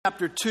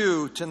Chapter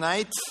 2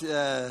 tonight,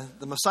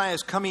 the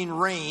Messiah's coming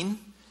reign.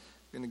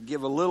 I'm going to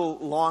give a little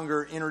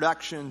longer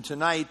introduction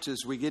tonight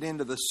as we get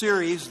into the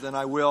series than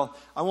I will.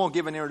 I won't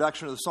give an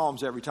introduction to the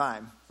Psalms every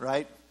time,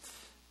 right?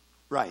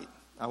 Right,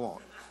 I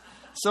won't.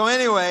 So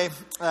anyway,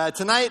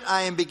 tonight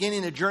I am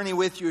beginning a journey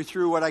with you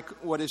through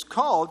what is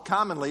called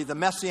commonly the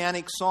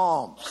Messianic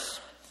Psalms.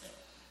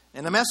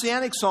 And the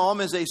Messianic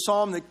Psalm is a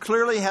psalm that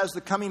clearly has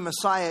the coming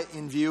Messiah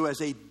in view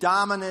as a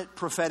dominant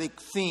prophetic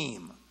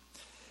theme.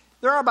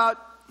 There are about,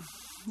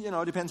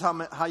 it depends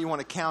how you want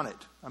to count it.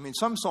 I mean,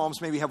 some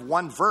psalms maybe have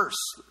one verse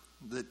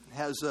that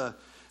has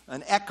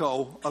an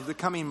echo of the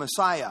coming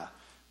Messiah.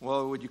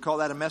 Well, would you call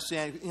that a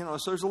Messianic? So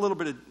there's a little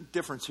bit of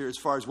difference here as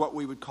far as what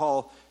we would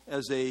call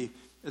as a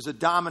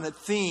dominant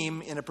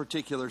theme in a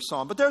particular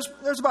psalm. But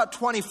there's about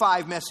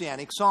 25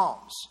 Messianic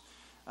psalms.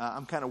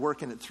 I'm kind of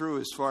working it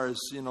through as far as,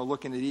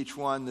 looking at each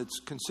one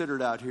that's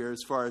considered out here as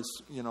far as,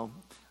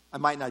 I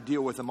might not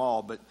deal with them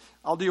all, but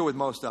I'll deal with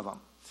most of them.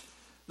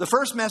 The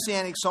first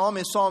Messianic psalm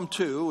is Psalm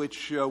 2,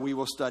 which we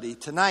will study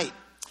tonight.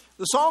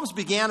 The Psalms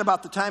began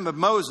about the time of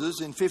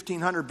Moses in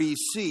 1500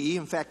 B.C.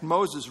 In fact,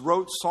 Moses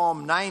wrote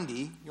Psalm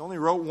 90. He only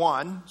wrote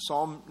one,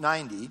 Psalm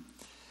 90.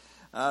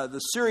 The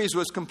series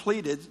was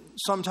completed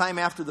sometime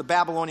after the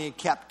Babylonian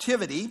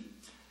captivity.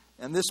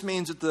 And this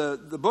means that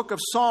the book of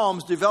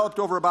Psalms developed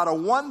over about a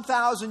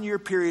 1,000-year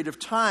period of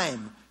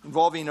time,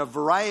 involving a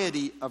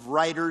variety of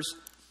writers,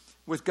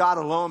 with God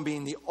alone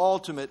being the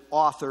ultimate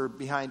author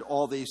behind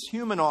all these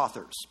human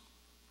authors.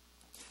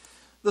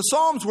 The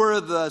Psalms were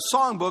the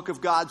songbook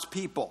of God's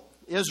people,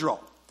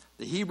 Israel.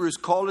 The Hebrews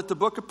called it the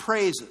book of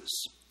praises.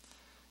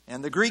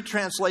 And the Greek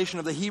translation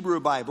of the Hebrew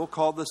Bible,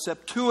 called the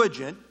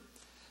Septuagint,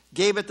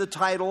 gave it the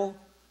title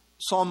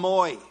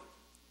psalmoi,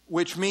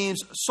 which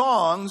means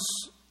songs,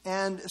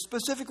 and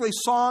specifically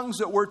songs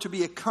that were to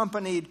be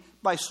accompanied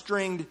by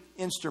stringed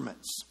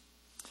instruments.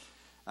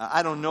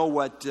 I don't know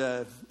what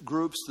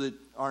groups that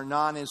are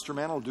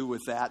non-instrumental do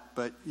with that,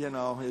 but,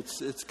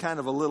 it's kind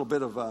of a little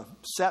bit of a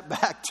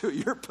setback to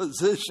your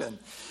position.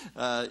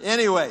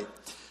 Anyway,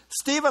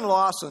 Stephen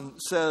Lawson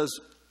says,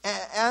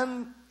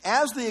 and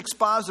as the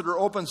expositor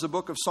opens the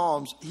book of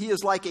Psalms, he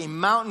is like a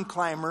mountain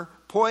climber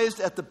poised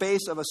at the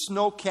base of a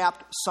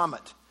snow-capped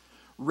summit,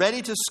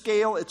 ready to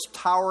scale its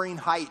towering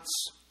heights.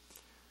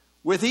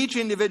 With each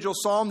individual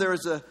psalm, there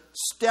is a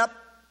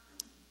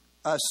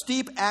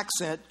steep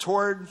ascent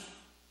toward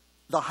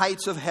the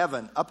heights of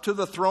heaven, up to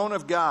the throne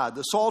of God.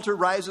 The Psalter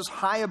rises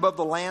high above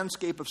the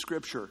landscape of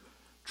Scripture,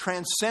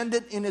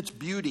 transcendent in its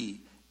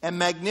beauty and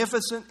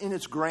magnificent in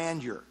its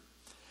grandeur.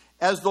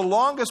 As the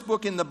longest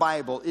book in the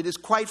Bible, it is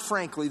quite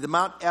frankly the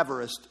Mount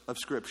Everest of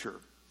Scripture.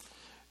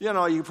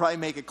 You probably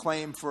make a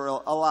claim for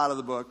a lot of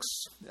the books.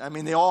 I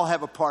mean, they all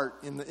have a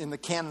part in the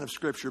canon of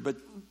Scripture, but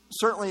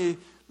certainly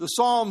the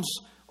Psalms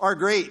are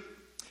great.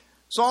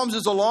 Psalms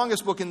is the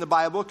longest book in the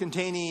Bible,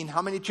 containing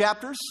how many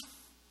chapters?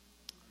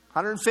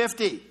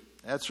 150.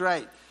 That's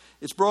right.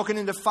 It's broken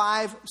into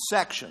 5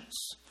 sections,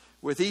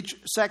 with each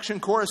section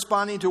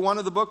corresponding to one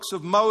of the books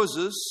of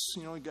Moses.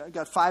 We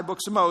got 5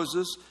 books of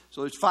Moses, so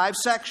there's 5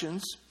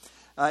 sections,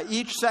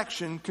 each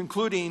section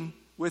concluding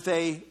with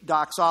a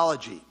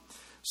doxology.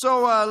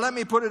 So let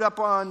me put it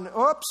up on,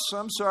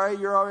 I'm sorry,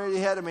 you're already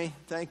ahead of me.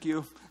 Thank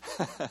you.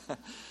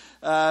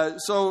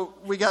 So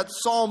we got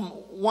Psalm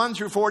 1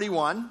 through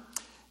 41.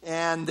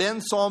 And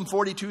then Psalm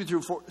 42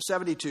 through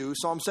 72,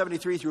 Psalm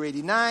 73 through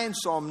 89,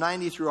 Psalm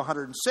 90 through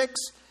 106,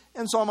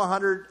 and Psalm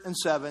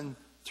 107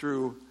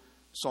 through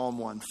Psalm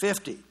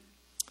 150.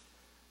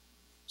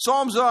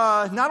 Psalms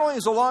not only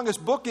is the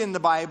longest book in the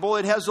Bible,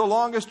 it has the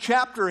longest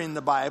chapter in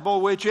the Bible,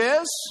 which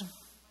is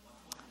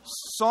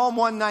Psalm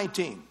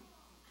 119.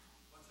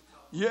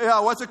 Yeah,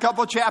 what's a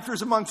couple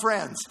chapters among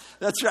friends?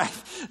 That's right.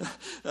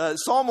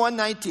 Psalm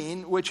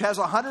 119, which has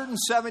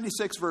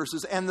 176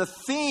 verses. And the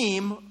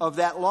theme of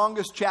that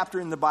longest chapter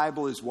in the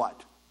Bible is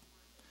what?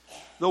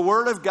 The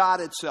Word of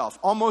God itself.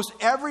 Almost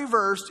every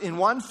verse in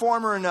one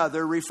form or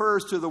another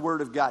refers to the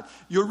Word of God.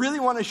 You really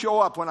want to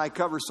show up when I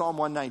cover Psalm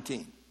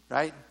 119,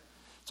 right?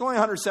 It's only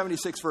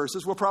 176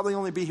 verses. We'll probably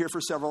only be here for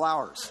several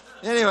hours.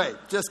 Anyway,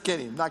 just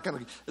kidding.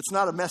 It's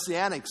not a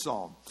messianic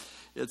psalm.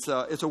 It's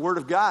a Word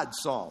of God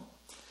psalm.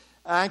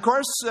 And of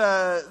course,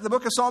 the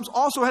book of Psalms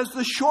also has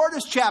the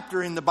shortest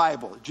chapter in the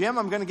Bible. Jim,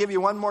 I'm going to give you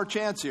one more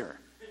chance here.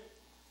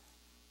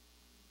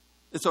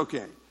 It's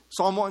okay.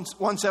 Psalm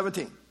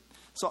 117.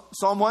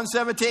 Psalm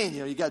 117,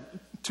 you got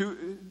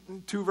two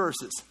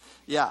verses.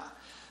 Yeah.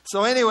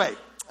 So anyway,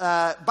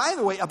 by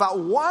the way, about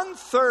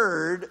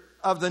 1/3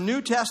 of the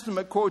New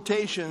Testament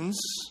quotations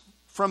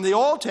from the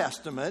Old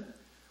Testament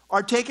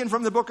are taken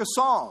from the book of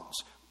Psalms.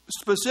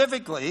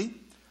 Specifically,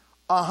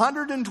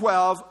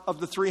 112 of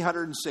the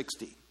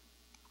 360.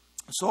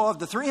 So of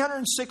the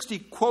 360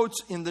 quotes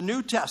in the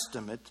New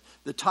Testament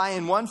that tie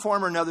in one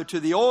form or another to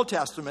the Old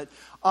Testament,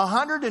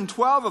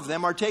 112 of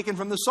them are taken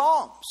from the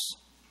Psalms.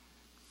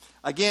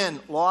 Again,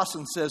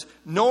 Lawson says,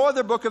 no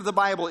other book of the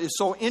Bible is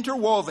so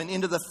interwoven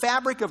into the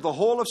fabric of the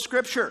whole of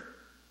Scripture.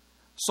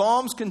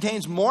 Psalms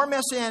contains more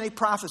messianic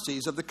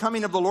prophecies of the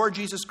coming of the Lord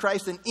Jesus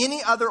Christ than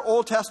any other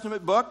Old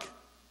Testament book,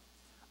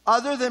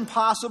 other than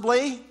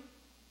possibly,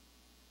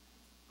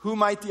 who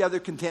might the other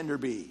contender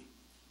be?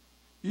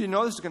 You didn't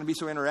know this was going to be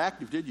so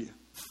interactive, did you?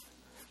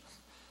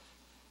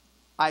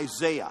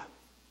 Isaiah.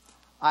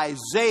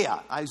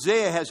 Isaiah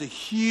has a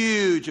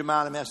huge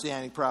amount of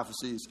messianic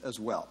prophecies as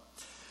well.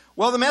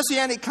 Well, the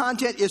messianic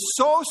content is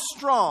so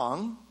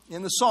strong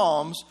in the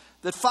Psalms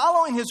that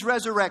following his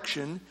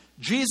resurrection,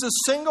 Jesus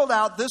singled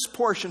out this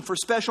portion for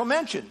special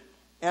mention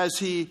as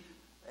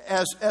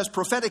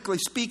prophetically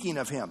speaking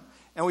of him.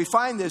 And we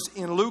find this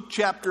in Luke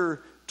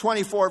chapter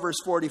 24, verse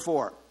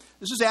 44.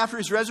 This is after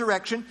his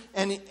resurrection,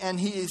 and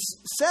he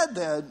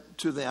said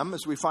to them,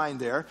 as we find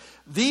there,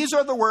 "These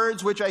are the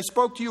words which I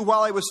spoke to you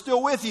while I was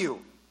still with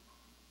you,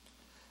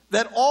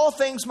 that all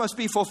things must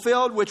be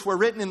fulfilled which were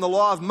written in the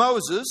law of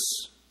Moses,"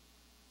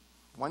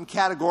 one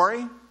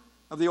category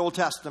of the Old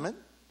Testament,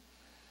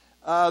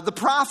 "the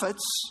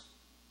prophets,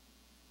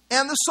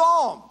 and the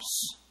Psalms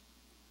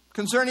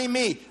concerning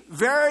me,"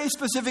 very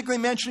specifically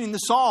mentioning the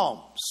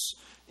Psalms,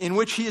 in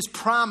which he is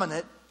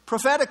prominent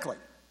prophetically.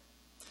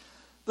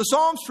 The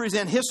Psalms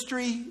present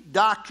history,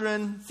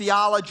 doctrine,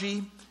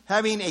 theology,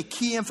 having a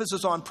key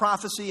emphasis on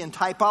prophecy and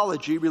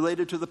typology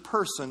related to the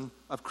person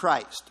of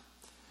Christ.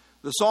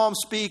 The Psalms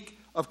speak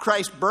of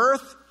Christ's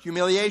birth,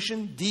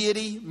 humiliation,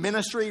 deity,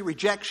 ministry,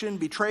 rejection,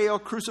 betrayal,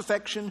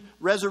 crucifixion,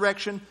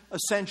 resurrection,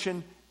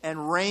 ascension,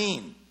 and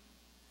reign.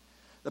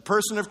 The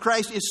person of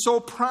Christ is so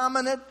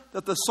prominent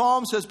that the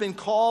Psalms has been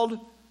called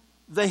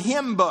the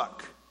hymn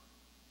book.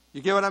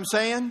 You get what I'm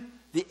saying?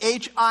 The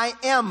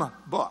H-I-M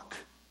book.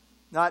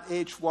 Not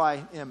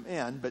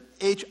H-Y-M-N, but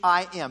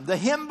H-I-M. The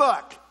hymn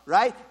book,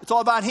 right? It's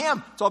all about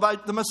him. It's all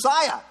about the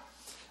Messiah.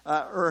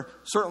 Or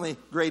certainly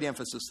great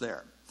emphasis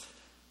there.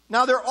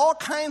 Now, there are all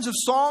kinds of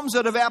Psalms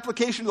that have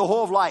application to the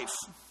whole of life.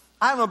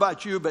 I don't know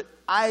about you, but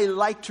I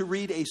like to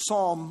read a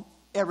Psalm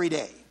every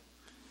day.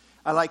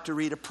 I like to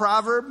read a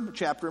proverb, a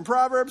chapter in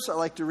Proverbs. I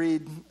like to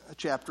read a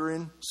chapter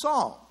in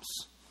Psalms.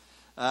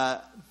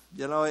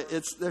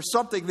 There's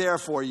something there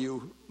for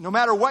you. No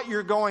matter what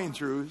you're going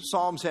through,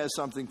 Psalms has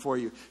something for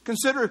you.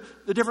 Consider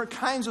the different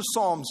kinds of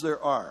Psalms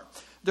there are.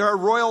 There are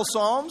royal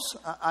Psalms.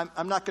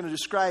 I'm not going to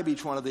describe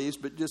each one of these,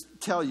 but just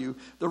tell you.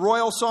 The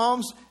royal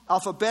Psalms,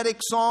 alphabetic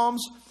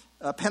Psalms,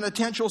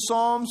 penitential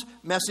Psalms,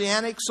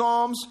 messianic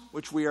Psalms,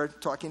 which we are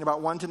talking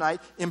about one tonight,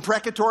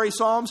 imprecatory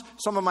Psalms.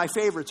 Some of my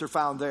favorites are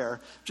found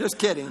there. Just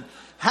kidding.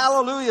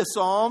 Hallelujah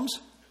Psalms,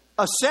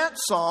 ascent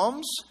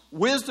Psalms,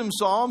 wisdom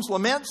Psalms,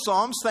 lament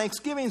Psalms,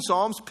 thanksgiving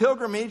Psalms,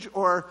 pilgrimage,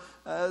 or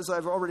as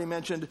I've already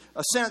mentioned,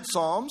 ascent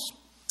Psalms,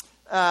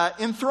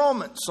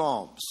 enthronement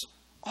Psalms.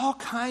 All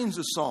kinds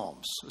of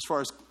Psalms as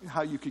far as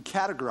how you could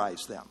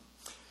categorize them.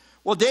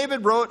 Well,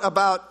 David wrote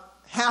about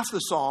half the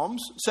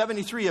Psalms,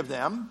 73 of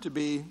them, to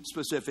be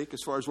specific, as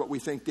far as what we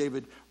think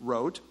David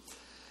wrote,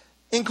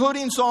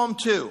 including Psalm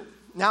 2.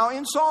 Now,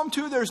 in Psalm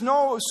 2, there's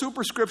no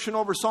superscription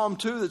over Psalm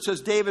 2 that says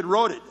David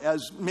wrote it,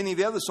 as many of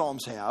the other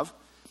Psalms have.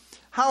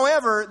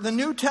 However, the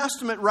New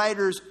Testament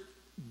writers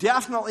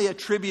definitely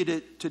attribute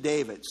it to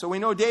David. So we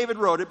know David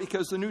wrote it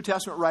because the New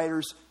Testament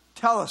writers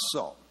tell us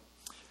so.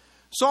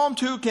 Psalm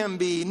 2 can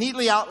be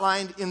neatly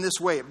outlined in this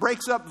way. It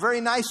breaks up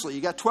very nicely.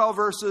 You got 12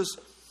 verses,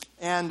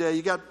 and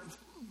you got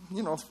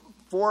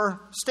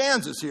 4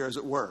 stanzas here, as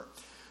it were.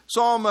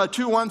 Psalm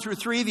 2, 1 through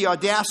 3, the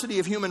audacity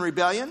of human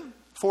rebellion.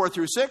 4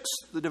 through 6,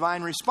 the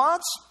divine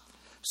response.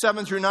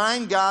 7 through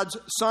 9, God's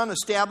Son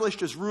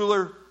established as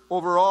ruler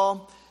over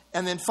all.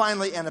 And then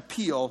finally, an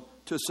appeal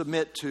to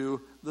submit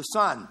to the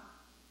Son.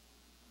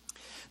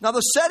 Now,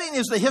 the setting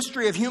is the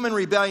history of human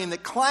rebellion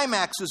that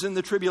climaxes in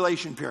the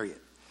tribulation period.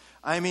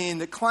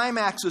 The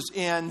climax is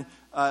in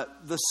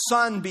the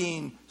Son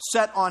being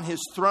set on his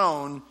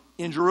throne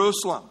in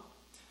Jerusalem.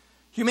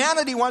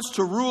 Humanity wants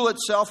to rule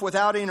itself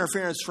without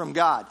interference from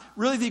God.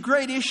 Really, the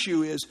great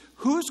issue is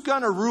who's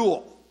going to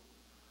rule?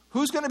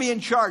 Who's going to be in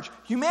charge?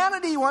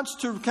 Humanity wants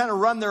to kind of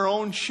run their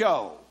own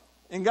show.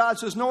 And God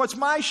says, no, it's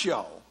my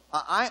show.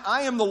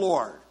 I am the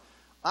Lord.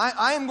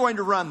 I am going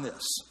to run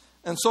this.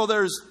 And so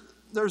there's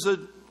a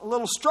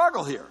little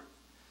struggle here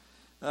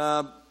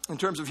in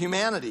terms of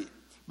humanity.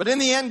 But in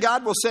the end,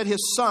 God will set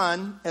his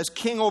Son as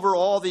king over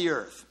all the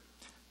earth.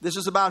 This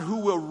is about who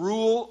will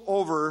rule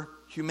over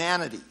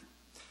humanity.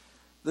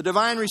 The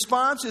divine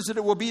response is that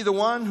it will be the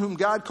one whom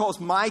God calls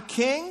my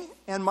king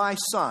and my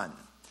son.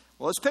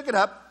 Well, let's pick it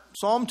up.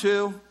 Psalm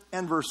 2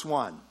 and verse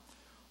 1.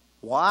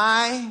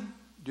 Why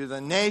do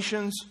the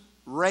nations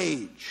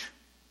rage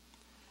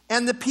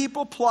and the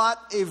people plot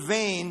a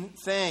vain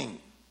thing?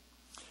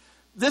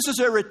 This is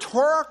a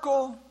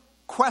rhetorical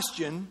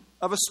question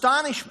of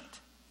astonishment.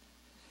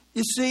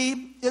 You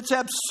see, it's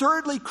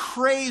absurdly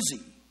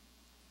crazy,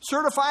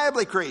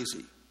 certifiably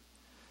crazy,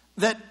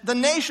 that the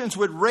nations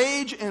would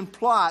rage and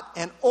plot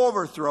an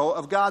overthrow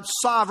of God's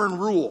sovereign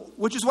rule,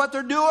 which is what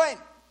they're doing.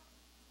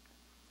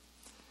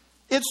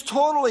 It's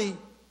totally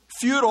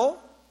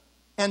futile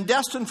and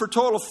destined for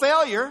total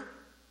failure.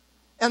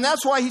 And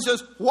that's why he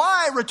says,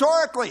 why,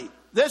 rhetorically?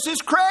 This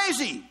is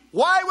crazy.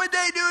 Why would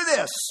they do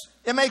this?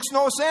 It makes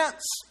no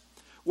sense.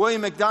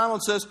 William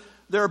MacDonald says,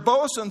 their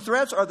boasts and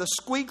threats are the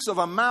squeaks of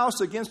a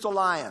mouse against a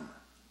lion.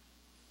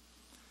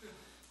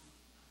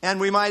 And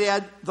we might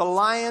add, the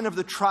Lion of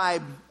the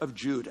tribe of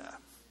Judah.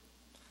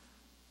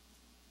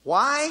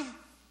 Why?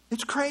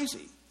 It's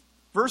crazy.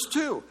 Verse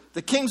 2,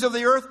 the kings of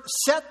the earth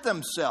set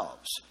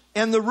themselves,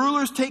 and the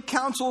rulers take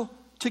counsel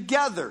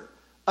together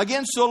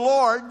against the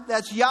Lord,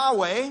 that's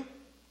Yahweh,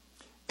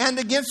 and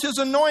against his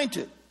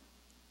anointed.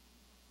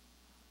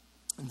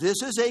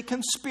 This is a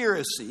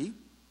conspiracy.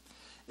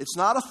 It's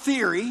not a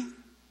theory.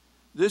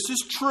 This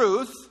is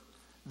truth.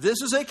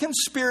 This is a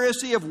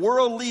conspiracy of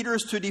world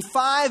leaders to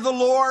defy the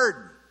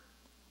Lord.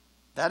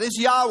 That is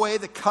Yahweh,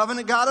 the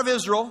covenant God of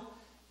Israel,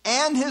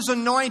 and his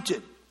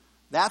anointed.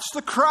 That's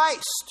the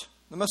Christ,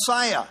 the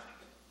Messiah,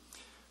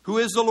 who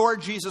is the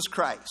Lord Jesus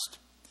Christ.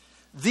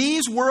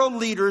 These world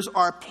leaders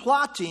are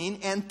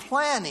plotting and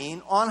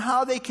planning on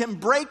how they can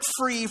break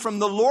free from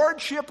the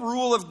lordship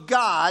rule of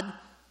God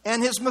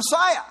and his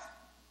Messiah.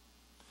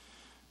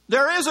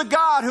 There is a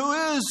God who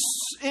is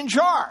in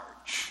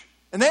charge,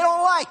 and they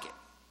don't like it.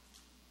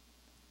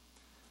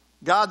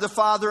 God the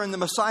Father and the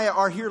Messiah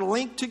are here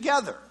linked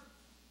together.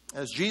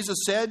 As Jesus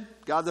said,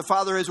 God the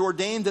Father has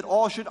ordained that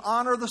all should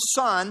honor the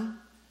Son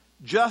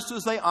just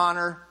as they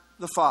honor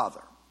the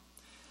Father.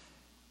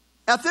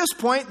 At this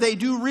point, they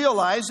do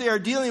realize they are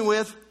dealing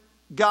with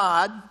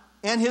God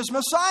and his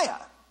Messiah.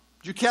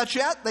 Did you catch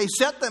that? They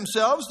set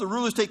themselves, the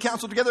rulers take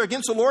counsel together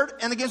against the Lord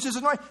and against his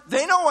anointed.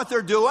 They know what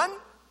they're doing.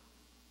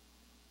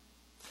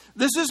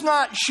 This is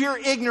not sheer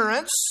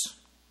ignorance.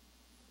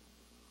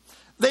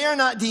 They are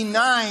not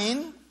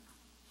denying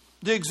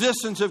the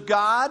existence of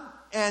God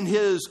and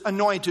his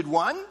anointed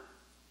one.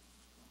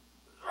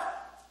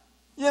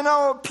 You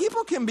know,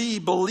 people can be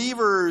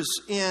believers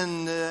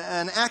in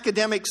an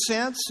academic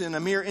sense, in a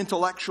mere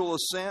intellectual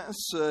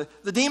sense.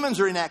 The demons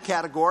are in that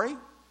category.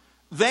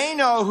 They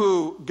know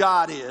who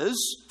God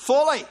is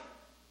fully,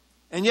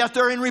 and yet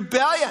they're in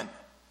rebellion.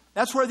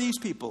 That's where these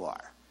people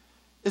are.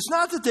 It's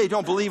not that they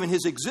don't believe in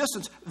his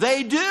existence.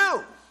 They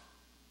do.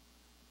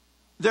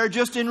 They're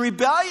just in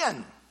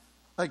rebellion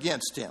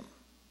against him.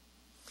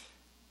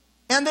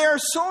 And they are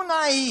so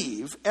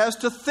naive as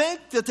to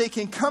think that they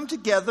can come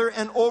together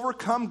and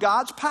overcome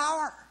God's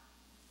power.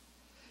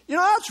 You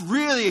know, that's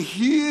really a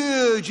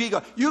huge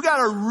ego. You got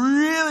a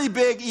really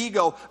big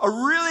ego, a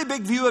really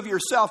big view of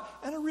yourself,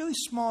 and a really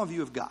small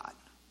view of God.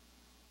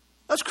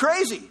 That's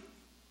crazy.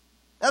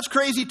 That's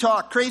crazy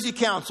talk, crazy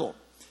counsel.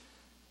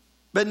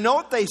 But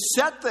note, they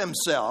set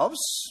themselves.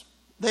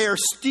 They are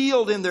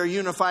steeled in their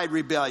unified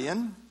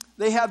rebellion.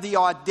 They have the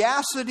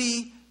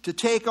audacity to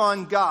take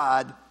on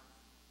God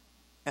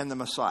and the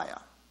Messiah.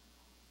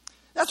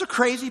 That's a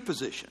crazy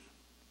position.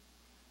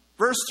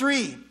 Verse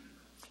 3.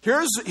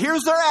 Here's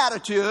their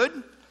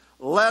attitude.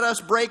 Let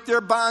us break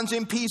their bonds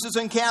in pieces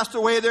and cast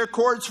away their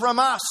cords from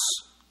us.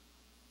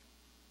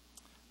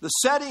 The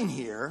setting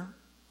here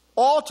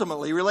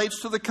ultimately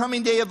relates to the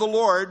coming day of the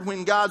Lord,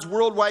 when God's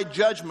worldwide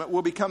judgment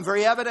will become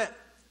very evident.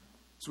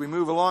 As we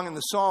move along in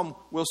the psalm,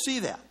 we'll see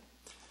that.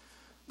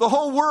 The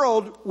whole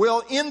world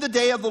will, in the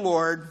day of the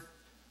Lord,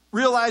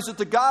 realize that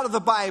the God of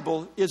the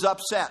Bible is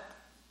upset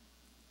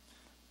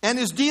and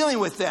is dealing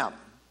with them.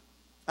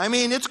 I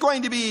mean, it's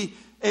going to be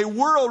a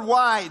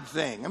worldwide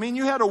thing. I mean,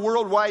 you had a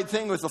worldwide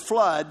thing with the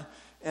flood,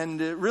 and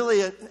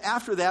really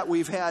after that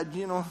we've had,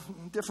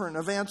 different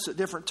events at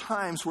different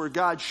times where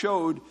God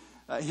showed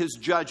his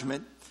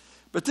judgment.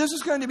 But this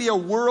is going to be a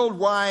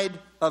worldwide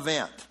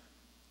event.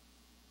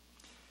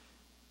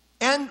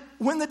 And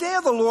when the day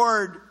of the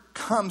Lord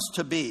comes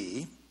to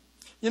be,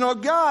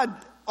 God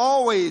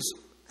always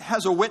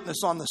has a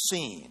witness on the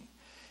scene.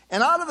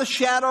 And out of the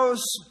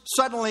shadows,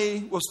 suddenly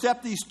will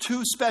step these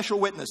two special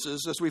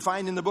witnesses, as we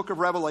find in the book of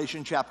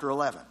Revelation, chapter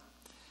 11.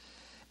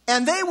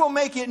 And they will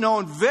make it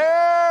known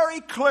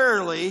very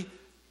clearly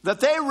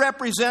that they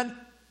represent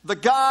the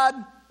God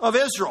of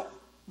Israel,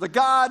 the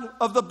God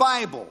of the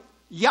Bible,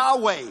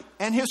 Yahweh,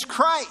 and his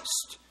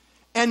Christ.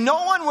 And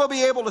no one will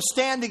be able to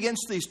stand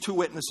against these two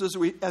witnesses,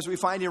 as we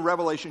find in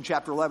Revelation,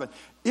 chapter 11.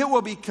 It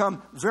will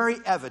become very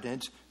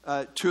evident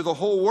to the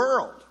whole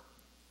world.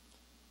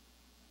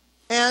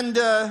 And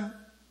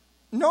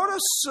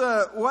notice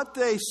what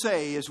they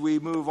say as we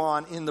move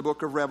on in the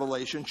book of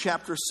Revelation,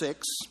 chapter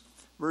 6,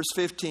 verse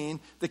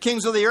 15. The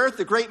kings of the earth,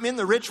 the great men,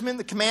 the rich men,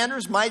 the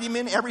commanders, mighty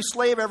men, every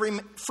slave, every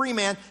free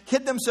man,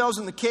 hid themselves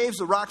in the caves,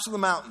 the rocks of the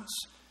mountains,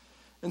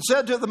 and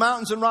said to the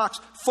mountains and rocks,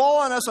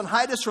 fall on us and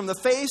hide us from the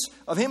face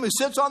of him who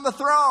sits on the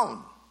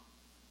throne,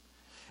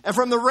 and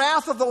from the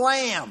wrath of the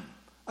Lamb.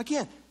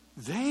 Again,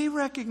 they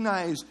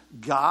recognize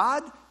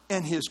God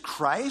and his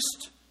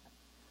Christ.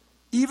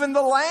 Even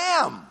the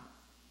Lamb,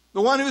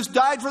 the one who's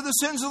died for the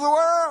sins of the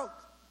world.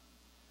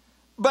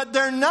 But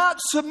they're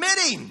not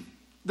submitting.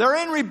 They're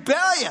in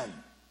rebellion.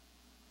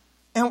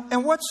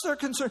 And what's their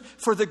concern?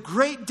 For the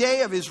great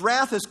day of his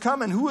wrath has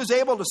come, and who is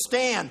able to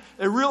stand?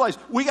 They realize,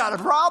 we got a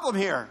problem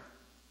here.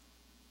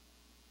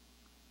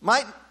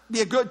 Might be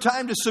a good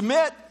time to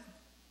submit.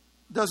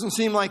 Doesn't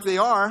seem like they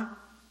are.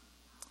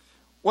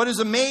 What is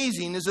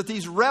amazing is that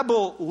these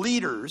rebel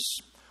leaders,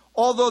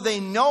 although they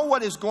know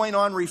what is going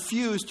on,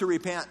 refuse to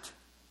repent.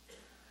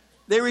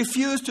 They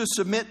refuse to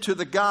submit to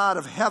the God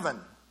of heaven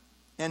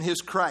and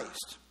his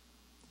Christ.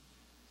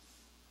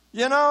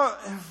 You know,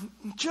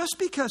 just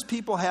because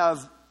people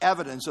have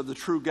evidence of the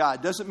true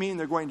God doesn't mean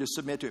they're going to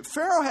submit to it.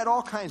 Pharaoh had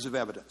all kinds of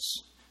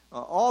evidence.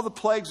 All the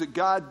plagues that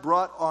God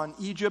brought on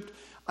Egypt.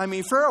 I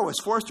mean, Pharaoh was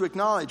forced to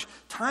acknowledge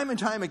time and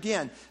time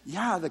again,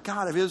 yeah, the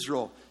God of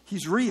Israel,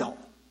 he's real.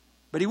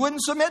 But he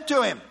wouldn't submit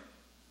to him.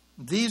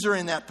 These are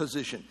in that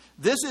position.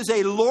 This is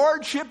a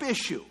lordship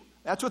issue.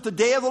 That's what the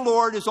day of the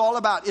Lord is all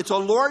about. It's a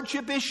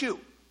lordship issue.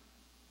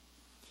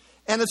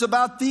 And it's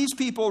about these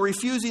people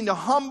refusing to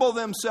humble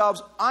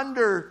themselves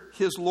under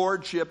his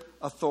lordship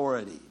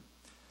authority.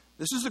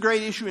 This is the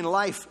great issue in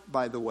life,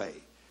 by the way.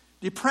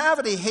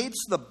 Depravity hates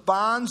the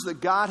bonds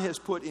that God has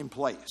put in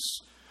place.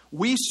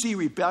 We see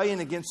rebellion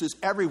against this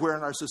everywhere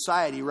in our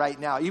society right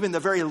now, even the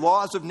very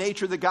laws of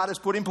nature that God has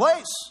put in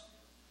place.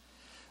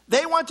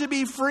 They want to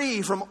be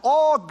free from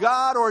all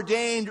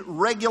God-ordained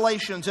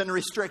regulations and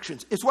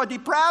restrictions. It's what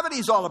depravity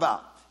is all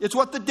about. It's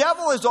what the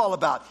devil is all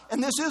about.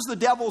 And this is the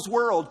devil's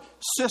world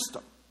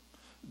system.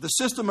 The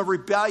system of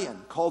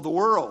rebellion called the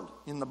world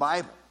in the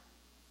Bible.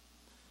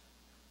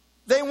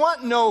 They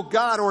want no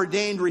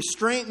God-ordained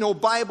restraint, no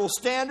Bible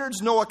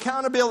standards, no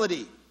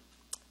accountability.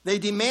 They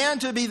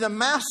demand to be the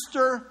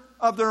master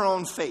of their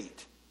own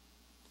fate.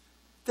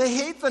 They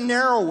hate the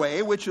narrow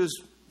way, which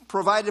is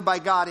provided by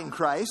God in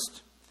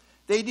Christ.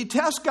 They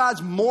detest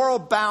God's moral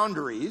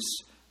boundaries.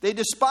 They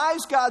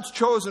despise God's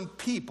chosen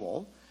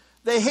people.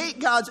 They hate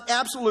God's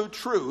absolute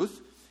truth.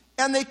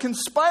 And they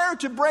conspire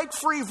to break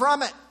free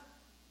from it.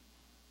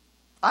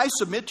 I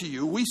submit to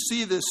you, we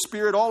see this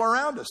spirit all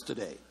around us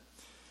today.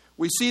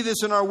 We see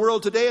this in our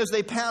world today as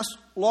they pass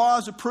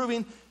laws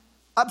approving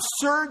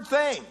absurd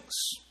things,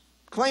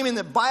 claiming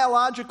that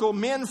biological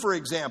men, for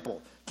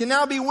example, can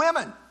now be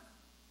women,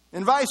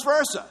 and vice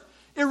versa.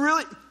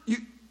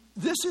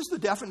 This is the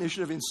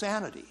definition of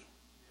insanity.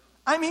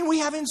 I mean, we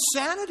have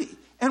insanity,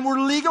 and we're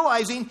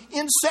legalizing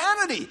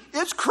insanity.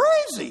 It's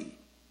crazy.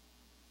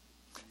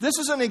 This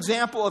is an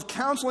example of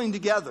counseling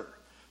together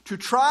to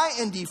try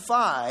and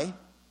defy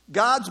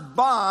God's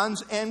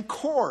bonds and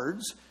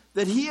cords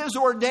that he has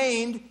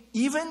ordained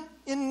even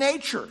in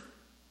nature.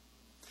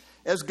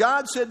 As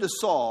God said to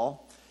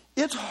Saul,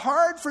 it's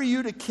hard for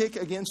you to kick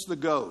against the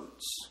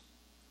goads.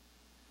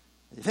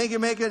 You think you're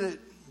making it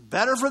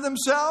better for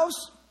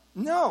themselves?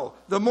 No.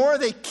 The more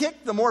they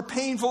kick, the more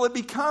painful it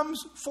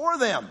becomes for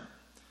them.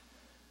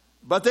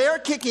 But they are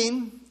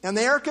kicking, and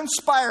they are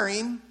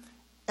conspiring,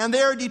 and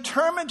they are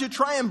determined to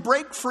try and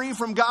break free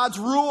from God's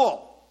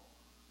rule.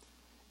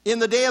 In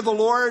the day of the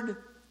Lord,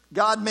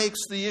 God makes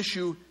the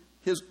issue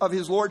of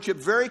his lordship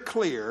very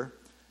clear,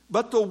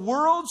 but the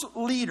world's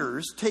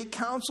leaders take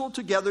counsel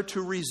together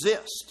to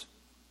resist.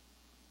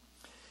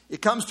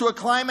 It comes to a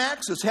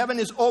climax as heaven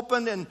is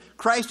opened and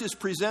Christ is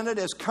presented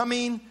as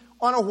coming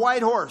on a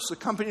white horse,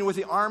 accompanied with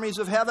the armies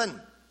of heaven.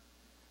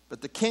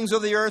 But the kings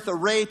of the earth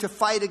array to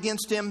fight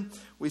against him.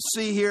 We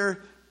see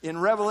here in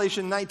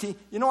Revelation 19.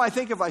 You know, I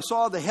think if I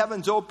saw the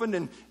heavens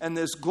opened and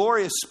this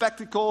glorious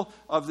spectacle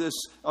of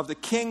the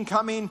king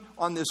coming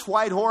on this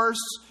white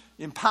horse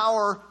in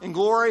power and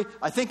glory,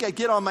 I think I'd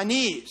get on my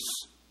knees.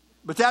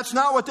 But that's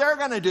not what they're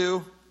going to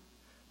do.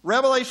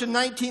 Revelation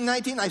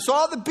 19:19, I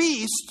saw the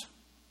beast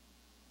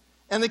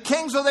and the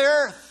kings of the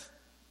earth,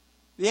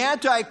 the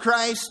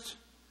Antichrist,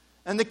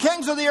 and the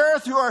kings of the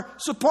earth who are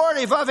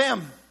supportive of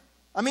him.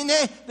 I mean,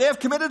 they have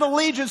committed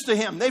allegiance to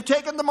him. They've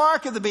taken the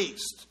mark of the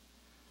beast.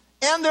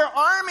 And their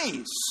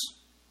armies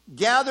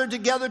gathered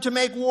together to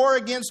make war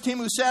against him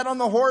who sat on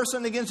the horse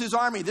and against his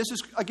army. This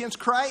is against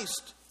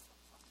Christ.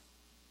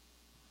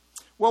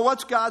 Well,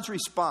 what's God's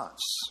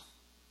response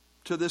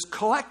to this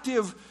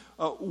collective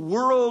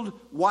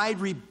worldwide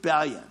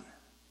rebellion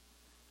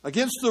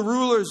against the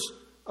rulers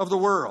of the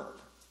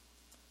world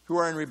who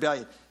are in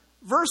rebellion?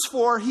 Verse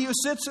 4, he who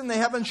sits in the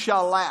heavens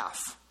shall laugh.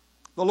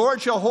 The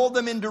Lord shall hold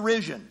them in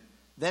derision.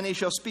 Then he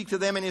shall speak to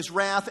them in his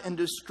wrath and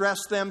distress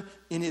them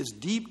in his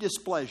deep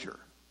displeasure.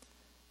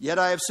 Yet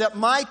I have set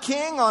my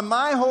king on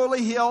my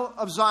holy hill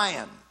of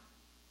Zion.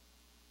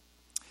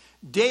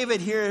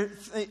 David here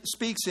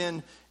speaks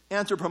in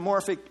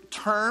anthropomorphic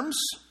terms,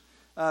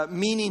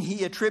 meaning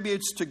he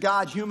attributes to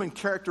God human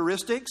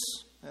characteristics,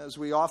 as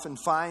we often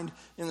find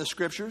in the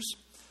scriptures.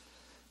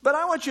 But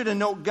I want you to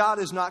note God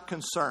is not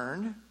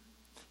concerned.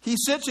 He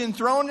sits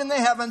enthroned in the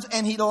heavens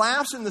and he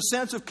laughs in the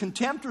sense of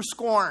contempt or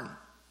scorn.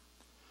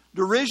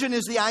 Derision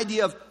is the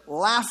idea of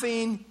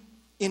laughing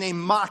in a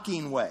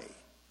mocking way.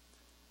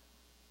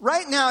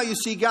 Right now, you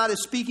see, God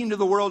is speaking to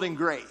the world in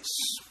grace.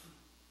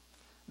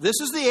 This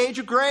is the age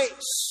of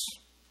grace.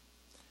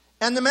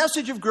 And the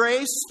message of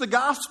grace, the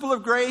gospel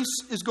of grace,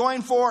 is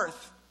going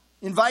forth,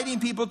 inviting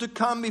people to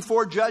come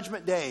before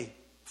Judgment Day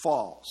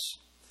falls.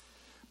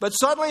 But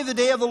suddenly the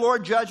day of the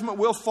Lord judgment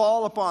will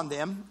fall upon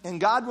them,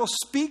 and God will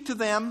speak to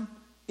them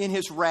in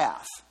his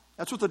wrath.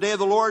 That's what the day of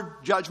the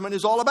Lord judgment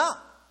is all about.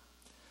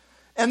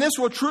 And this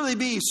will truly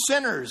be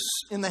sinners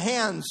in the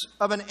hands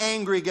of an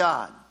angry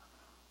God.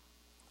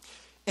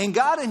 And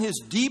God, in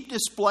his deep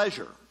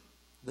displeasure,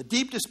 the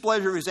deep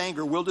displeasure of his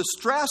anger, will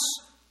distress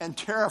and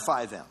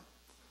terrify them.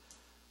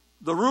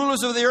 The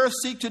rulers of the earth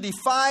seek to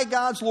defy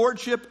God's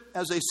lordship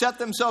as they set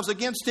themselves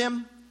against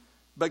him,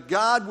 but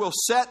God will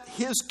set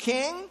his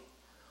king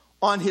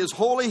on his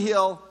holy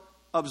hill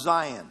of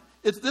Zion.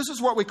 This is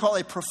what we call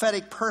a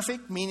prophetic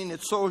perfect, meaning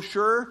it's so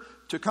sure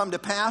to come to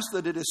pass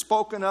that it is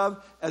spoken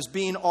of as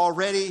being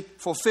already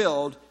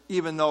fulfilled,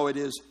 even though it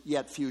is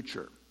yet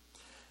future.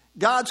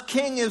 God's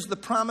king is the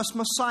promised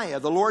Messiah,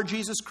 the Lord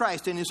Jesus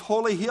Christ, and his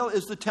holy hill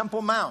is the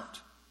Temple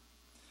Mount.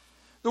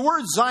 The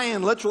word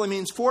Zion literally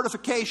means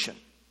fortification.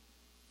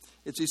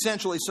 It's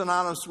essentially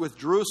synonymous with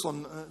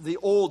Jerusalem, the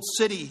old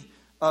city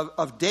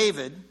of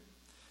David.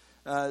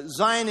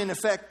 Zion, in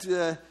effect,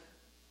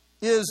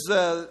 is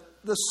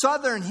the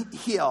southern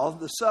hill,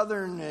 the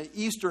southern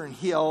eastern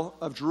hill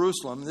of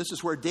Jerusalem. This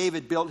is where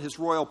David built his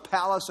royal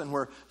palace and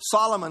where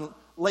Solomon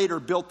later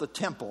built the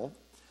temple.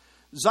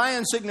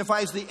 Zion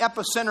signifies the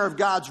epicenter of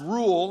God's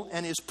rule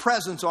and his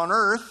presence on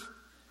earth.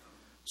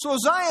 So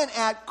Zion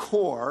at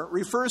core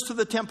refers to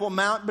the Temple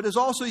Mount, but is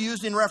also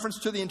used in reference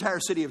to the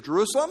entire city of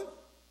Jerusalem,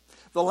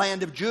 the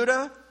land of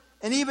Judah,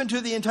 and even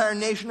to the entire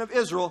nation of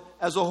Israel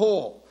as a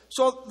whole.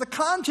 So the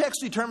context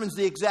determines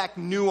the exact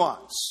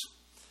nuance.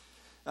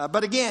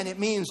 But again, it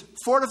means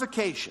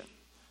fortification,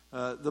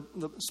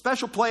 the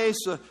special place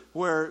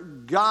where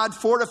God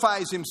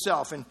fortifies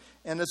himself, and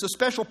it's a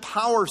special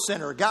power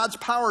center, God's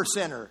power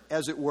center,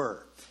 as it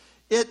were.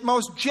 It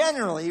most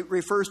generally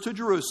refers to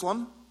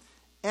Jerusalem,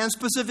 and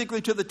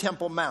specifically to the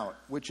Temple Mount,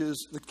 which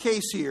is the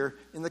case here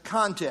in the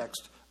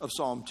context of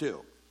Psalm 2.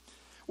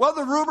 Well,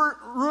 the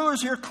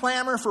rulers here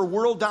clamor for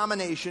world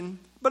domination,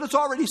 but it's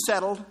already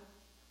settled.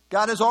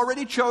 God has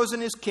already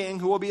chosen his king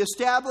who will be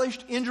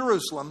established in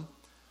Jerusalem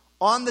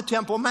on the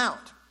Temple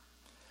Mount.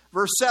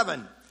 Verse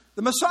 7,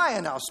 the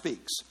Messiah now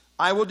speaks.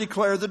 I will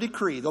declare the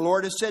decree. The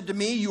Lord has said to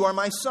me, you are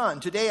my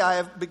son. Today I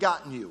have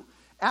begotten you.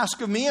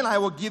 Ask of me, and I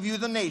will give you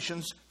the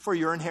nations for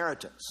your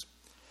inheritance,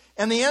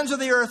 and the ends of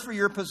the earth for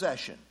your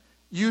possession.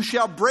 You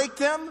shall break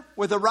them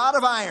with a rod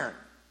of iron.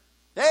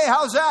 Hey,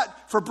 how's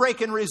that for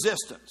breaking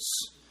resistance?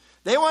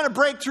 They want to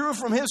break through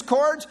from his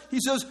cords. He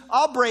says,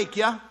 I'll break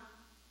you.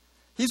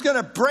 He's going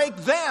to break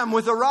them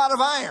with a rod of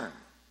iron.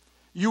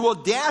 You will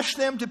dash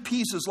them to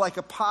pieces like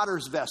a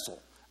potter's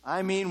vessel.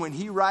 I mean, when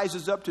he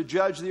rises up to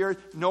judge the earth,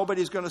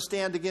 nobody's going to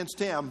stand against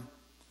him.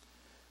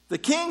 The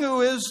king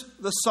who is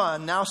the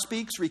son now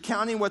speaks,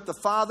 recounting what the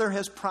father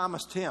has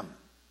promised him.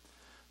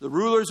 The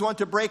rulers want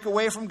to break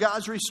away from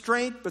God's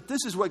restraint, but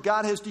this is what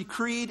God has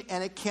decreed,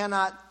 and it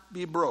cannot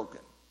be broken.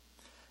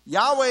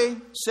 Yahweh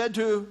said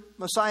to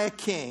Messiah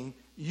King,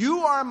 you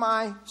are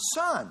my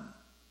son.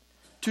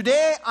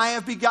 Today I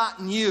have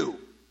begotten you.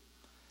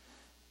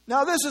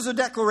 Now this is a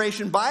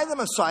declaration by the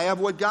Messiah of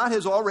what God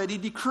has already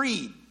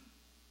decreed.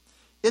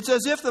 It's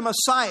as if the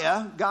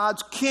Messiah,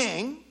 God's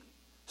king,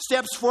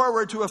 steps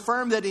forward to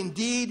affirm that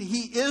indeed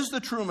he is the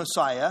true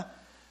Messiah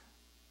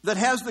that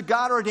has the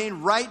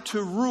God-ordained right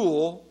to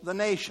rule the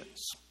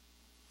nations.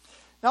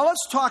 Now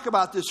let's talk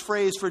about this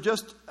phrase for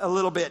just a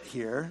little bit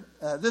here.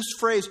 This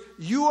phrase,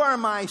 you are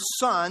my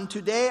son,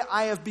 today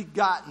I have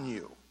begotten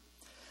you.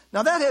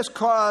 Now that has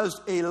caused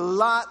a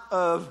lot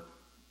of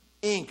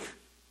ink.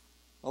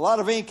 A lot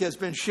of ink has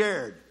been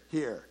shared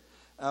here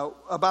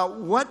about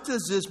what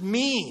does this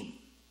mean.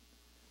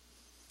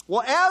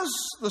 Well, as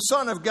the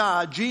Son of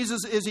God,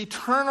 Jesus is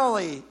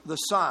eternally the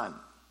Son,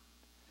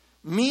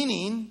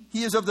 meaning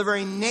he is of the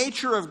very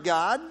nature of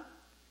God,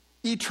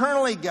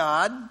 eternally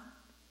God,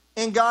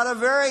 and God a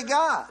very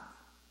God.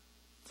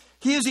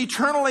 He is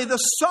eternally the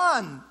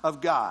Son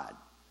of God.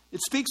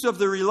 It speaks of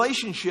the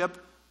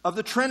relationship of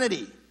the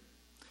Trinity.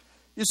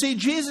 You see,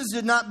 Jesus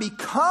did not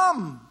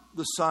become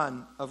the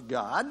Son of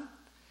God.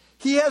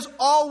 He has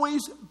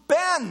always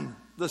been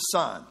the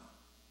Son.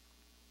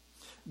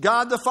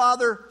 God the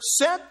Father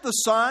sent the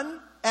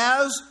Son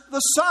as the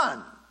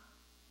Son.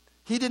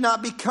 He did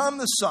not become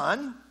the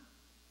Son.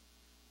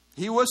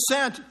 He was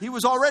sent. He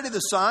was already the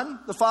Son.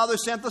 The Father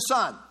sent the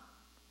Son.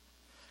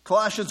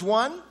 Colossians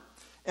 1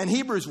 and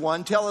Hebrews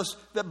 1 tell us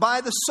that by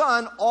the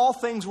Son all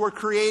things were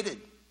created.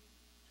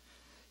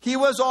 He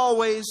was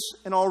always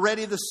and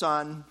already the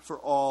Son for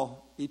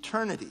all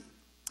eternity.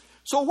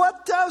 So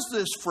what does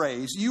this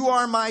phrase, you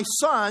are my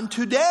son,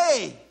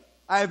 today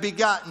I have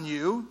begotten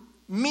you,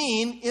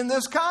 mean in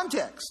this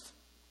context?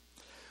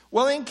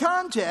 Well, in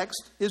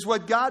context is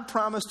what God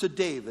promised to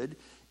David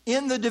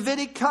in the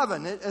Davidic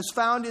covenant as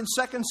found in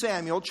 2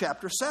 Samuel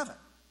chapter 7.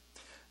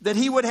 That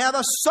he would have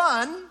a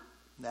son,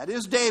 that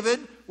is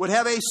David, would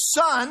have a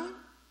son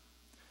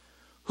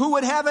who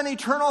would have an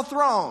eternal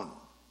throne.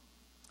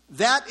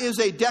 That is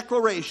a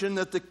declaration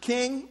that the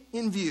king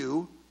in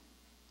view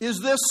is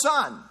this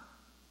son.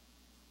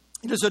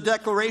 It is a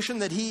declaration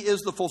that he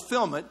is the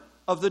fulfillment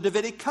of the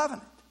Davidic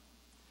covenant.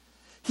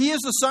 He is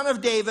the son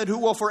of David who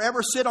will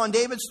forever sit on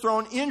David's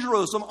throne in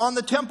Jerusalem on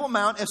the Temple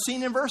Mount as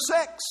seen in verse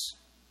 6.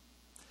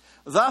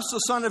 Thus, the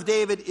Son of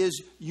David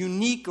is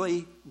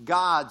uniquely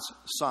God's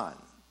Son.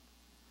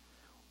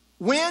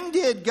 When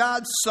did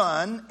God's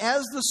Son,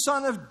 as the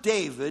Son of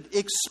David,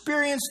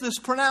 experience this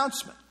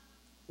pronouncement?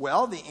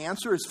 Well, the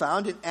answer is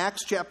found in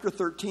Acts chapter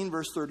 13,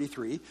 verse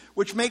 33,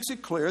 which makes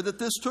it clear that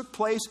this took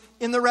place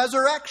in the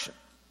resurrection.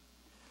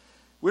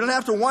 We don't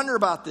have to wonder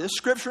about this.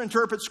 Scripture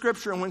interprets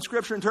Scripture, and when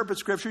Scripture interprets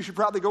Scripture, you should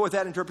probably go with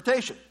that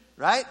interpretation,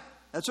 right?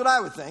 That's what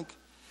I would think.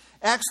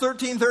 Acts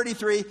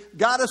 13:33,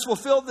 God has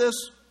fulfilled this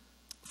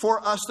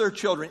for us, their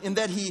children, in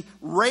that he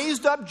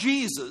raised up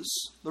Jesus,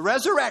 the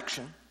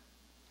resurrection,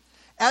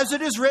 as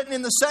it is written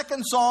in the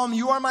second psalm,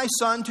 you are my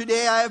son,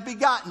 today I have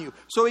begotten you.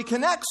 So he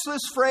connects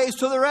this phrase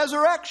to the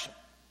resurrection.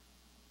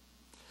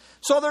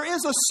 So there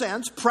is a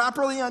sense,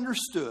 properly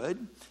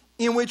understood,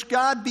 in which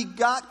God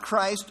begot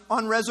Christ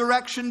on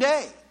resurrection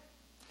day.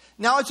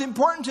 Now it's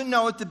important to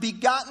note that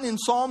begotten in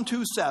Psalm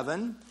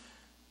 2:7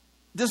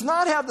 does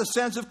not have the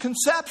sense of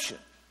conception.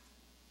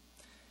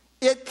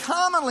 It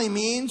commonly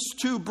means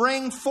to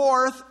bring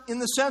forth in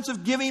the sense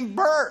of giving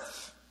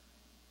birth.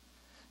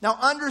 Now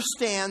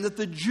understand that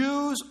the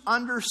Jews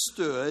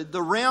understood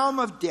the realm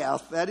of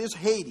death, that is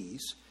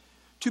Hades,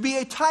 to be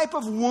a type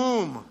of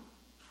womb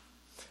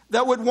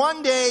that would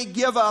one day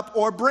give up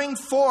or bring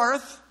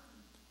forth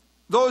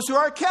those who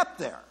are kept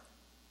there.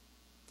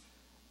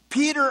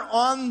 Peter,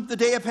 on the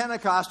day of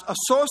Pentecost,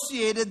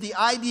 associated the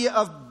idea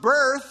of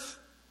birth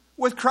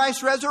with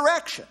Christ's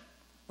resurrection.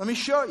 Let me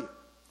show you.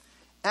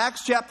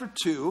 Acts chapter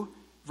 2,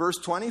 verse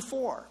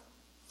 24.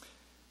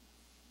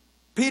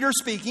 Peter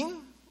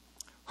speaking,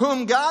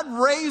 whom God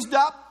raised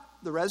up,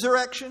 the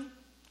resurrection,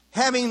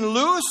 having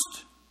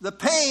loosed the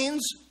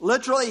pains,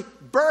 literally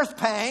birth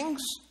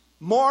pangs,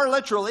 more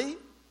literally,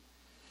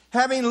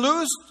 having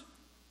loosed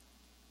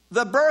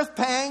the birth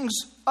pangs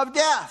of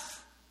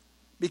death,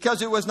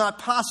 because it was not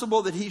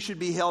possible that he should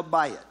be held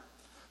by it.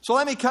 So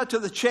let me cut to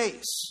the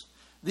chase.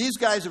 These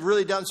guys have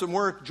really done some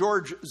work.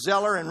 George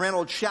Zeller and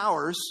Reynold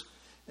Showers,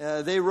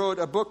 they wrote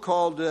a book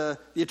called The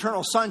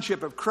Eternal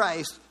Sonship of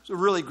Christ. It's a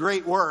really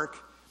great work.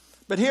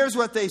 But here's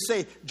what they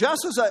say.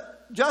 Just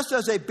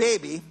as a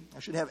baby, I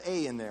should have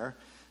A in there,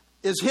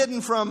 is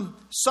hidden from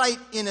sight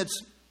in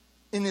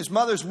his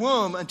mother's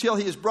womb until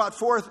he is brought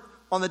forth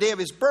on the day of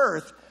his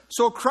birth,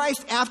 so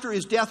Christ after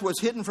his death was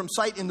hidden from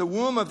sight in the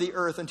womb of the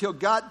earth until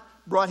God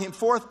brought him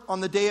forth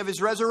on the day of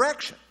his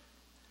resurrection.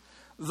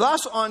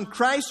 Thus, on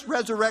Christ's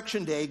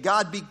resurrection day,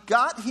 God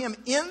begot him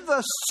in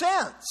the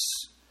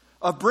sense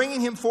of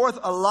bringing him forth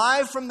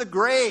alive from the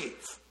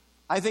grave.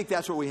 I think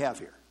that's what we have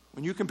here.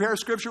 When you compare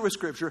Scripture with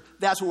Scripture,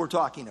 that's what we're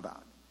talking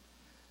about.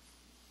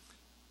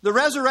 The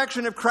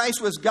resurrection of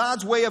Christ was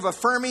God's way of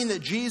affirming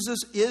that Jesus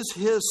is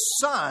his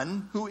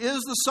Son, who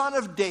is the Son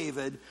of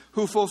David,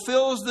 who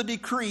fulfills the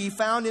decree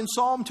found in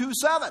Psalm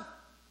 2:7.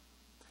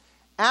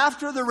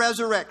 After the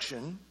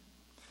resurrection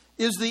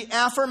is the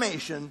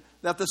affirmation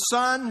that the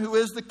Son, who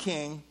is the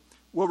King,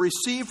 will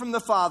receive from the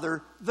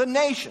Father the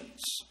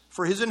nations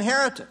for his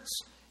inheritance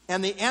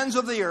and the ends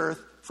of the earth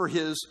for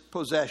his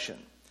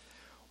possession.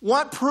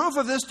 What proof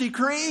of this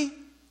decree?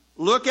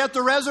 Look at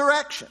the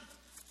resurrection.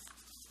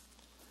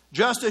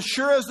 Just as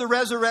sure as the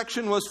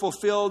resurrection was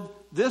fulfilled,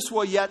 this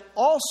will yet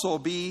also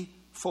be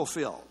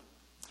fulfilled.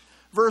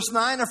 Verse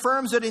 9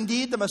 affirms that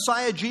indeed the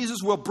Messiah Jesus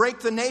will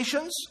break the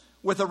nations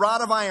with a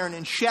rod of iron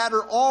and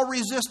shatter all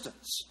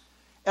resistance,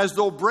 as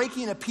though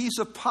breaking a piece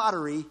of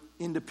pottery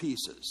into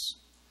pieces,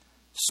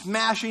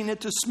 smashing it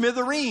to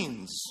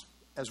smithereens,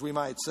 as we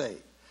might say.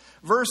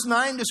 Verse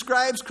 9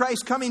 describes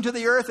Christ coming to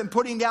the earth and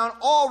putting down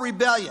all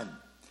rebellion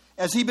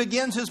as he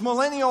begins his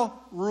millennial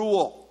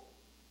rule.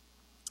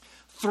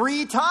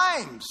 3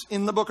 times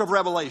in the book of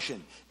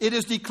Revelation, it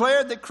is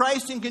declared that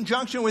Christ, in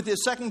conjunction with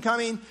his second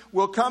coming,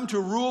 will come to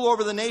rule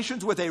over the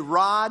nations with a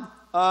rod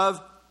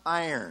of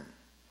iron.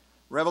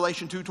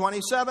 Revelation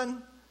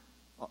 2:27,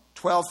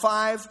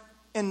 12:5,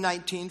 and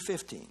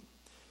 19:15.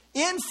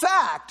 In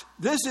fact,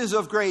 this is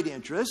of great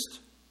interest.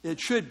 It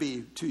should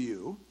be to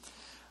you.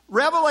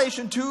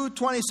 Revelation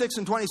 2:26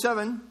 and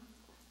 27,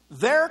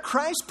 there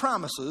Christ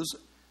promises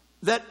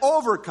that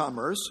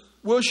overcomers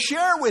will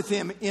share with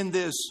him in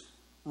this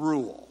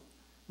rule.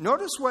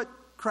 Notice what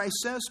Christ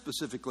says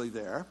specifically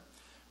there.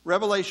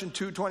 Revelation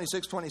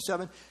 2:26,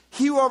 27.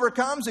 He who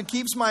overcomes and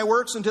keeps my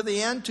works unto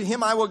the end, to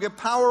him I will give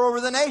power over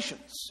the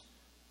nations.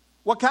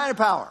 What kind of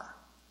power?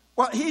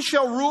 Well, he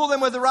shall rule them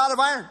with a rod of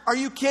iron. Are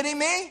you kidding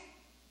me?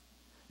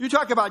 You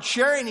talk about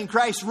sharing in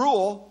Christ's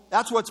rule.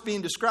 That's what's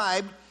being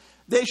described.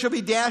 They shall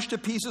be dashed to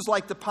pieces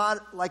like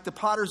the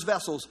potter's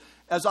vessels,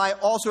 as I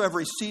also have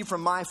received from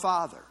my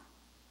Father.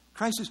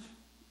 Christ says,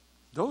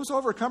 those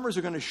overcomers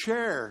are going to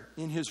share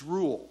in his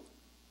rule.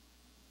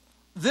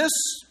 This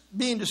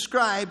being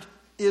described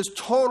is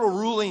total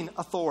ruling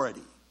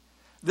authority.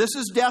 This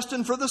is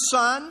destined for the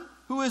Son,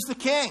 who is the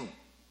King.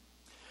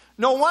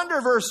 No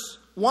wonder verse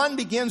 1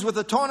 begins with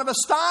a tone of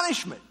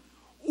astonishment.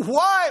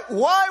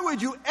 Why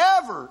would you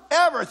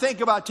ever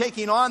think about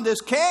taking on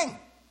this king?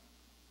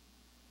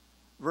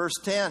 Verse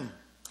 10,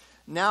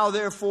 now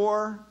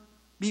therefore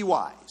be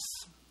wise.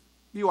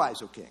 Be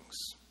wise, O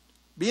kings.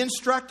 Be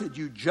instructed,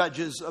 you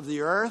judges of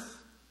the earth.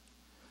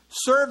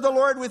 Serve the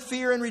Lord with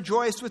fear and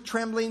rejoice with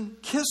trembling.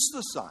 Kiss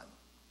the Son,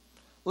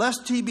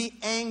 lest he be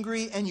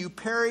angry and you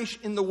perish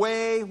in the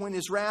way when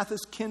his wrath is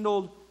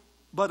kindled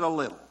but a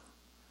little.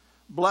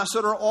 Blessed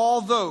are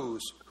all those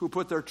who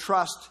put their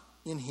trust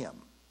in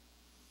him.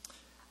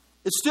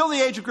 It's still the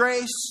age of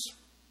grace,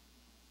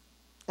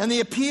 and the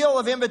appeal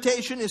of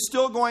invitation is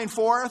still going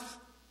forth.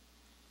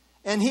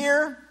 And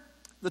here,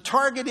 the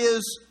target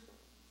is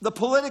the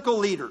political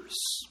leaders,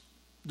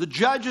 the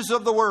judges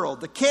of the world,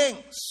 the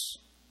kings,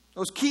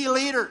 those key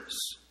leaders.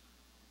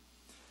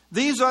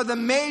 These are the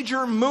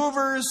major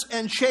movers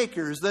and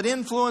shakers that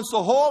influence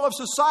the whole of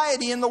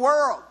society in the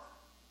world.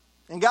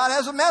 And God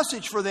has a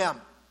message for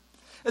them.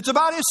 It's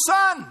about his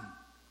Son.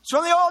 It's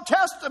from the Old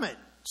Testament.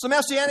 It's the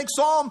Messianic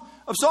Psalm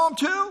of Psalm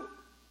 2.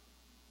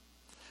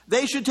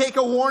 They should take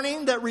a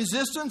warning that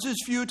resistance is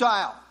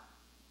futile.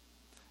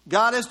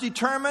 God has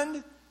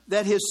determined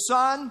that his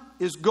Son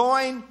is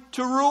going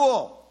to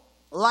rule,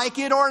 like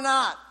it or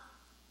not.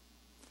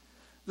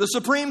 The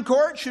Supreme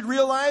Court should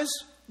realize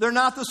they're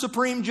not the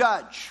supreme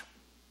judge.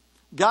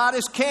 God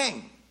is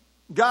king.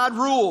 God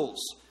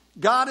rules.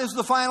 God is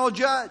the final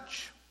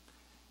judge.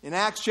 In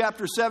Acts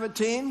chapter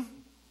 17,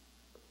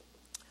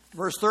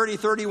 verse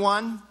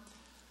 30-31,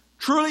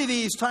 truly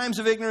these times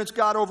of ignorance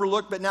God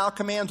overlooked, but now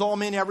commands all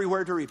men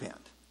everywhere to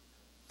repent.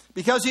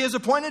 Because he has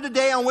appointed a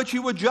day on which he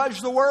will judge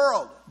the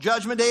world.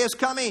 Judgment day is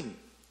coming.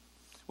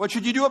 What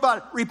should you do about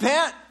it?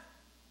 Repent.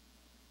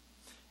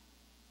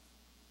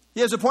 He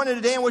has appointed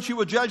a day in which he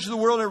will judge the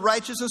world in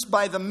righteousness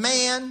by the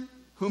man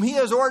whom he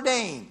has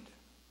ordained.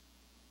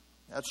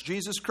 That's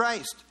Jesus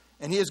Christ.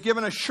 And he has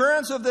given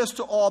assurance of this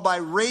to all by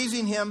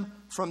raising him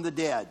from the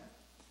dead.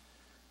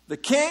 The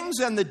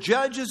kings and the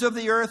judges of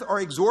the earth are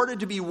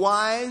exhorted to be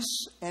wise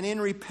and in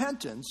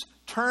repentance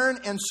turn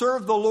and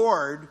serve the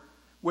Lord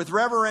with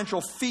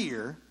reverential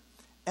fear,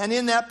 and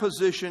in that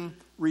position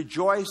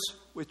rejoice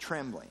with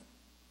trembling.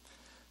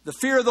 The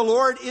fear of the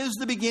Lord is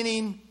the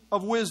beginning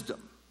of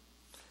wisdom.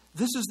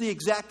 This is the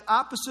exact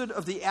opposite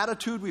of the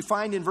attitude we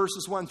find in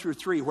verses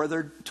 1-3, where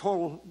they're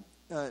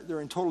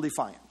in total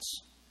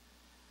defiance.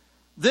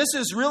 This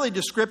is really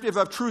descriptive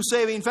of true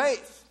saving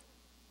faith.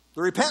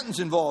 The repentance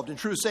involved in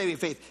true saving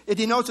faith. It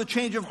denotes a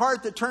change of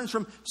heart that turns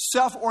from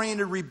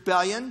self-oriented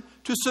rebellion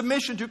to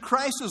submission to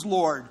Christ as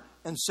Lord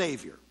and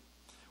Savior.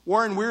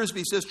 Warren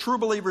Wiersbe says, true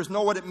believers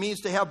know what it means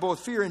to have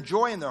both fear and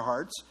joy in their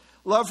hearts.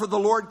 Love for the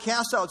Lord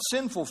casts out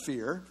sinful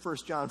fear, 1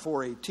 John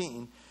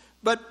 4:18,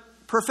 but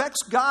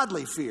perfects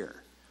godly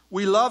fear.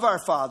 We love our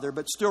Father,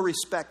 but still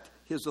respect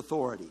his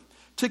authority.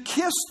 To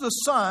kiss the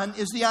Son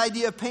is the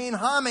idea of paying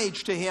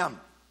homage to him.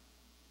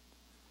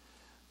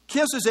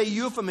 Kiss is a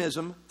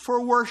euphemism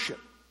for worship.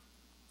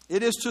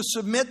 It is to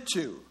submit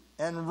to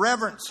and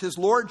reverence his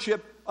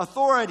lordship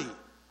authority.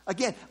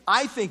 Again,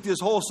 I think this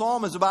whole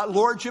psalm is about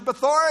lordship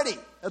authority.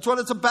 That's what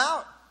it's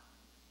about.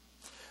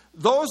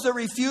 Those that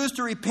refuse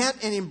to repent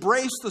and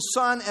embrace the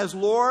Son as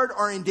Lord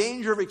are in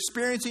danger of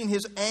experiencing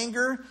his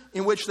anger,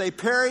 in which they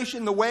perish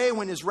in the way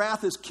when his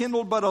wrath is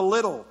kindled but a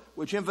little,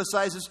 which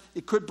emphasizes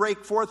it could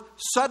break forth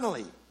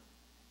suddenly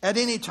at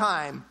any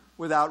time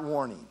without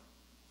warning.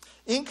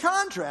 In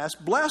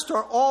contrast, blessed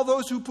are all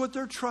those who put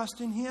their trust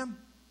in him.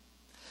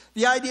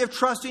 The idea of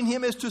trusting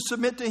him is to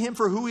submit to him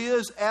for who he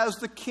is as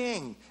the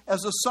King, as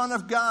the Son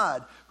of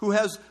God, who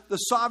has the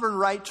sovereign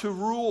right to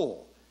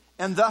rule,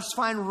 and thus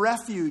find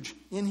refuge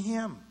in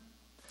him.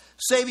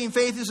 Saving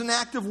faith is an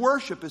act of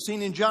worship, as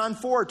seen in John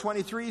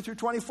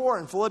 4:23-24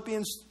 and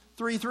Philippians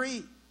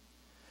 3:3.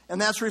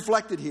 And that's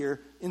reflected here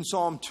in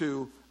Psalm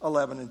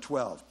 2:11 and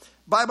 12.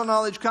 Bible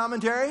Knowledge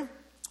Commentary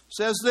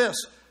says this: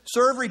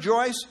 serve,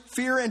 rejoice,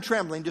 fear, and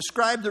trembling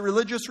describe the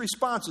religious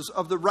responses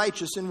of the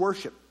righteous in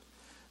worship.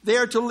 They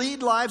are to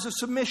lead lives of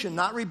submission,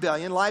 not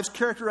rebellion, lives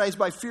characterized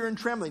by fear and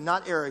trembling,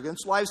 not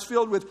arrogance, lives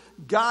filled with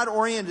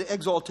God-oriented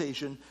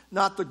exaltation,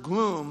 not the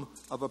gloom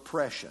of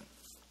oppression.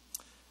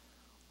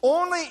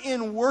 Only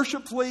in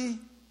worshipfully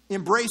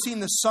embracing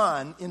the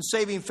Son in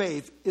saving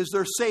faith is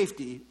there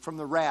safety from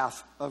the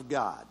wrath of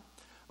God.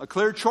 A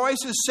clear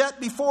choice is set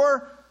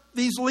before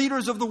these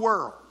leaders of the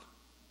world.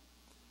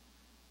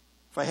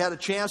 If I had a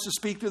chance to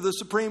speak to the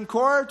Supreme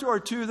Court or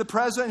to the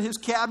President and his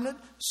cabinet,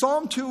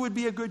 Psalm 2 would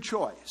be a good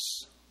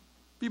choice.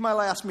 Be my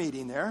last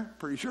meeting there,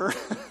 pretty sure.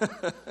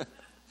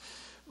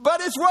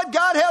 But it's what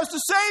God has to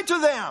say to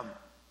them.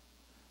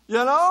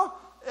 You know,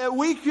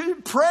 we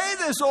could pray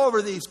this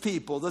over these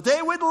people, that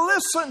they would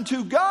listen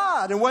to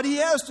God and what he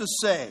has to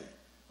say.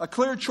 A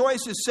clear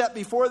choice is set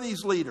before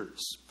these leaders.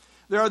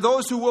 There are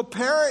those who will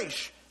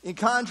perish in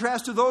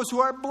contrast to those who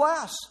are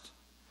blessed,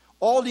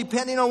 all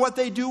depending on what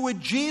they do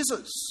with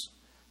Jesus,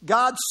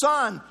 God's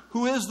Son,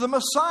 who is the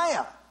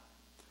Messiah.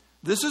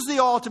 This is the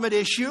ultimate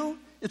issue.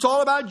 It's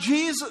all about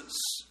Jesus.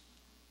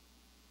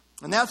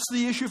 And that's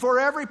the issue for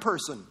every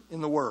person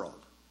in the world.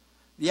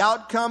 The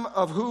outcome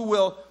of who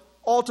will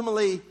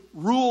ultimately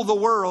rule the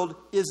world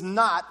is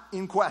not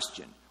in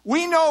question.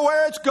 We know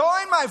where it's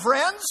going, my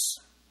friends.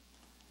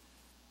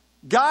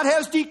 God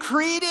has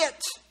decreed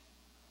it.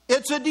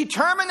 It's a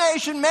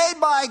determination made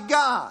by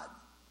God.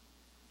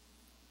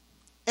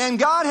 And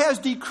God has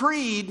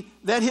decreed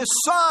that His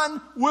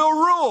Son will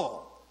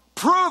rule.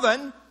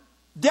 Proven,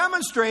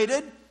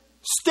 demonstrated,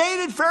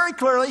 stated very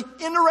clearly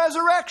in the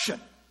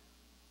resurrection.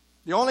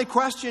 The only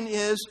question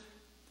is,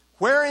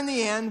 where in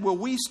the end will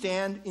we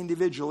stand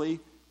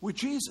individually with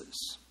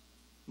Jesus?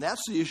 And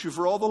that's the issue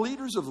for all the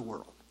leaders of the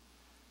world.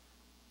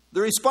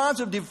 The response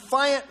of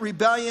defiant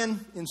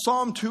rebellion in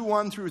Psalm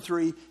 2:1 through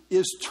 3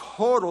 is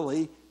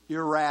totally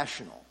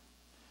irrational.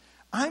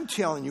 I'm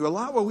telling you, a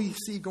lot of what we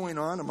see going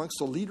on amongst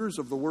the leaders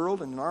of the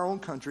world and in our own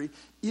country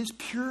is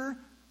pure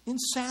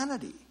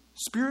insanity.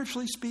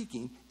 Spiritually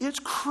speaking, it's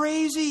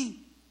crazy.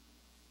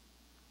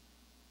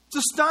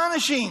 It's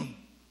astonishing.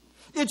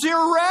 It's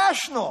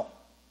irrational.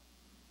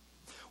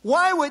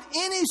 Why would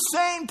any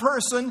sane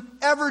person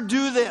ever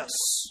do this?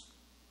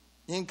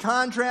 In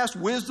contrast,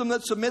 wisdom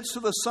that submits to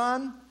the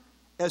Son,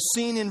 as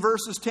seen in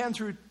verses 10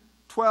 through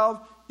 12,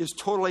 is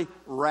totally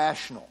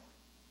rational.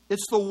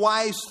 It's the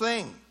wise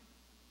thing.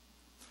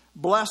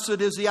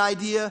 Blessed is the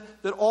idea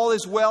that all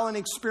is well in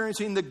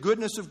experiencing the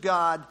goodness of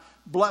God.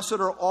 Blessed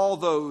are all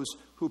those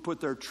who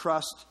put their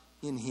trust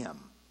in Him.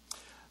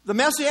 The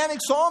Messianic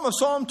Psalm of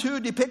Psalm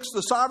 2 depicts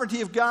the sovereignty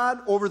of God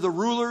over the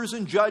rulers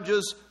and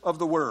judges of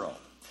the world.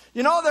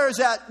 You know, there's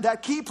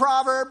that key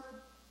proverb,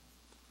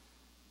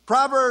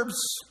 Proverbs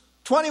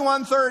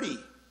 21:30.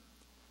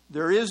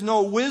 There is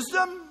no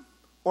wisdom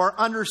or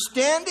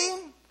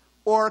understanding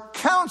or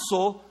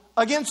counsel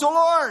against the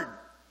Lord.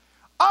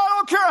 I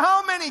don't care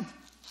how many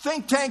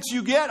think tanks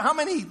you get, how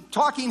many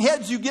talking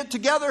heads you get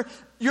together,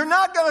 you're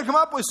not going to come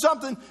up with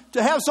something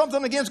to have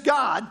something against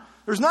God.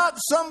 There's not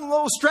some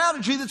little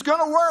strategy that's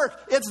going to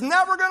work. It's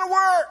never going to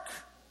work.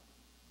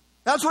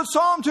 That's what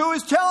Psalm 2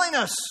 is telling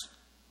us.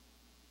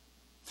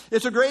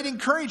 It's a great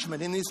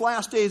encouragement in these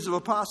last days of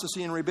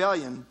apostasy and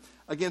rebellion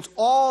against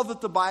all that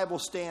the Bible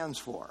stands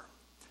for.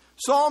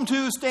 Psalm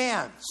 2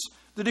 stands.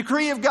 The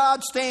decree of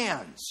God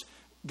stands.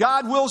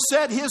 God will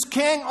set His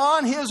king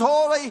on His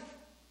holy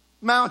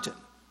mountain,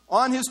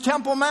 on His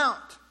temple mount.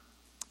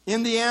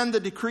 In the end, the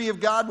decree of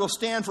God will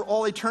stand for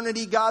all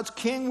eternity. God's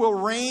king will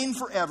reign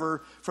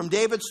forever from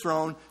David's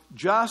throne,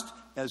 just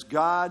as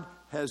God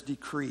has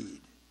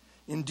decreed.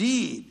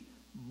 Indeed,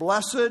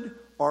 blessed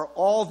are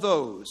all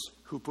those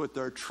who put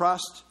their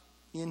trust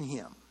in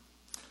Him.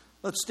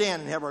 Let's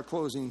stand and have our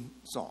closing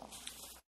psalm.